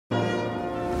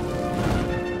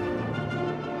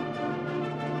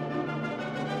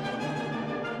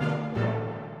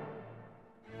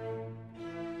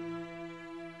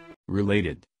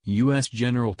Related, U.S.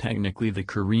 General. Technically the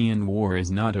Korean War is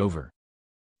not over.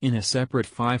 In a separate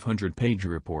 500-page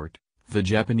report, the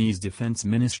Japanese Defense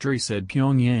Ministry said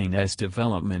Pyongyang's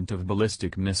development of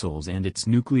ballistic missiles and its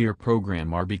nuclear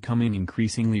program are becoming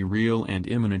increasingly real and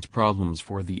imminent problems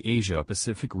for the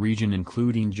Asia-Pacific region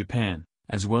including Japan,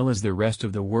 as well as the rest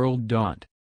of the world.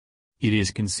 It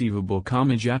is conceivable,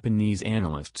 Japanese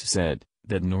analysts said,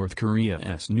 that North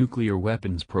Korea's nuclear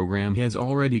weapons program has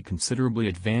already considerably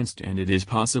advanced, and it is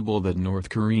possible that North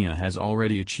Korea has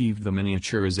already achieved the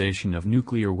miniaturization of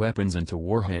nuclear weapons into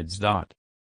warheads.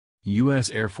 U.S.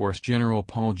 Air Force General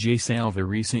Paul J. Salva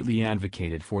recently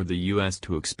advocated for the U.S.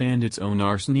 to expand its own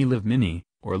arsenal of mini,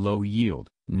 or low-yield,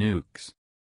 nukes.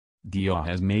 DIA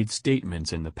has made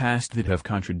statements in the past that have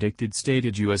contradicted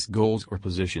stated U.S. goals or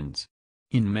positions.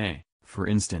 In May, for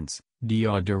instance,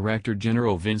 DIA Director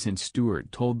General Vincent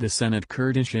Stewart told the Senate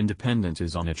Kurdish independence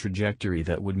is on a trajectory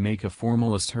that would make a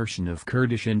formal assertion of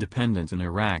Kurdish independence in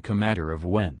Iraq a matter of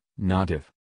when, not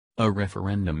if. A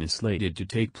referendum is slated to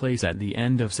take place at the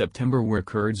end of September where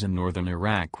Kurds in northern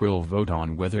Iraq will vote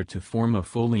on whether to form a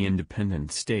fully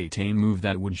independent state, a move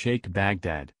that would shake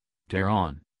Baghdad,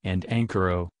 Tehran, and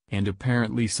Ankara, and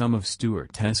apparently some of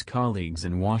Stewart's colleagues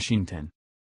in Washington.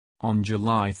 On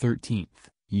July 13,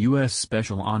 U.S.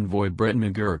 Special Envoy Brett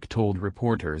McGurk told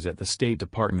reporters at the State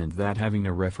Department that having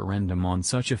a referendum on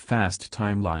such a fast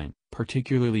timeline,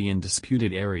 particularly in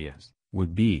disputed areas,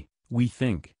 would be, we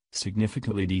think,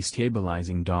 significantly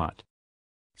destabilizing.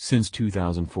 Since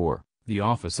 2004, the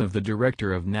Office of the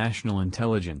Director of National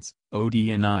Intelligence,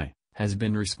 ODNI, has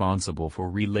been responsible for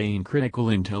relaying critical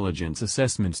intelligence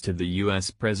assessments to the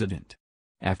U.S. President.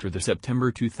 After the September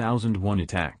 2001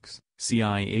 attacks,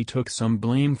 CIA took some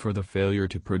blame for the failure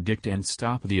to predict and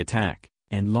stop the attack,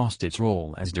 and lost its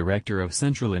role as Director of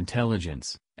Central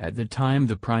Intelligence, at the time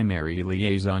the primary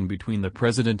liaison between the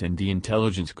President and the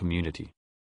intelligence community.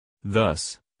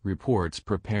 Thus, reports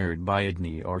prepared by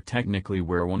ODNI are technically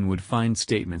where one would find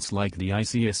statements like the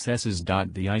IC assesses.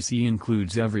 The IC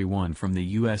includes everyone from the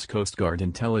U.S. Coast Guard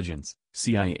Intelligence,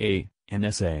 CIA,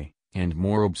 NSA, and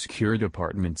more obscure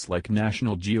departments like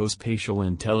National Geospatial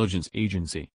Intelligence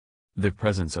Agency. The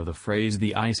presence of the phrase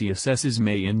the IC assesses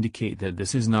may indicate that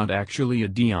this is not actually a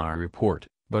DI report,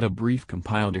 but a brief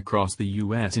compiled across the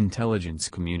U.S. intelligence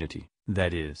community,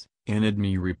 that is, an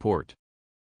ODNI report.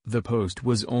 The Post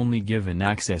was only given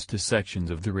access to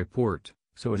sections of the report,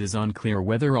 so it is unclear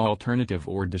whether alternative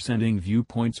or dissenting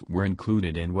viewpoints were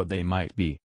included and what they might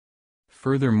be.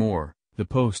 Furthermore, the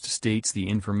Post states the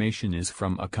information is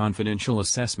from a confidential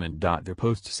assessment. The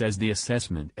Post says the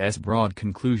assessment's broad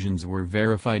conclusions were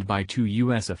verified by two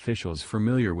U.S. officials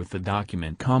familiar with the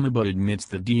document, but admits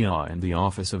the DIA and the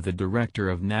Office of the Director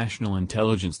of National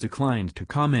Intelligence declined to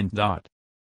comment.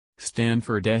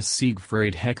 Stanford's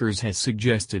Siegfried Heckers has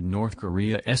suggested North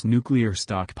Korea's nuclear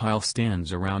stockpile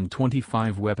stands around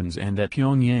 25 weapons and that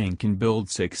Pyongyang can build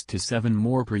 6 to 7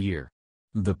 more per year.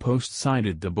 The Post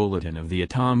cited the Bulletin of the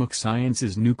Atomic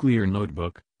Sciences Nuclear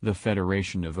Notebook, the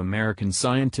Federation of American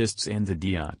Scientists and the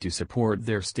DIA to support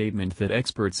their statement that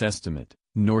experts estimate,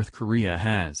 North Korea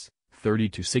has 30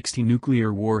 to 60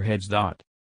 nuclear warheads.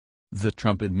 The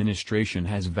Trump administration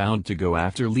has vowed to go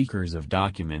after leakers of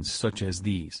documents such as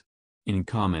these. In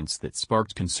comments that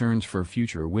sparked concerns for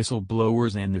future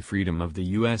whistleblowers and the freedom of the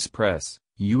U.S. press,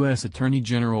 U.S. Attorney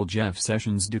General Jeff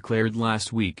Sessions declared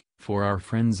last week, "For our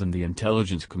friends in the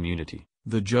intelligence community,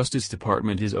 the Justice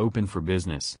Department is open for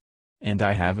business. And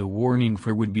I have a warning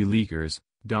for would-be leakers,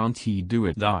 don't do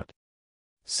it."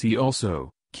 See also,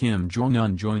 Kim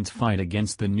Jong-un joins fight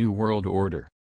against the New World Order.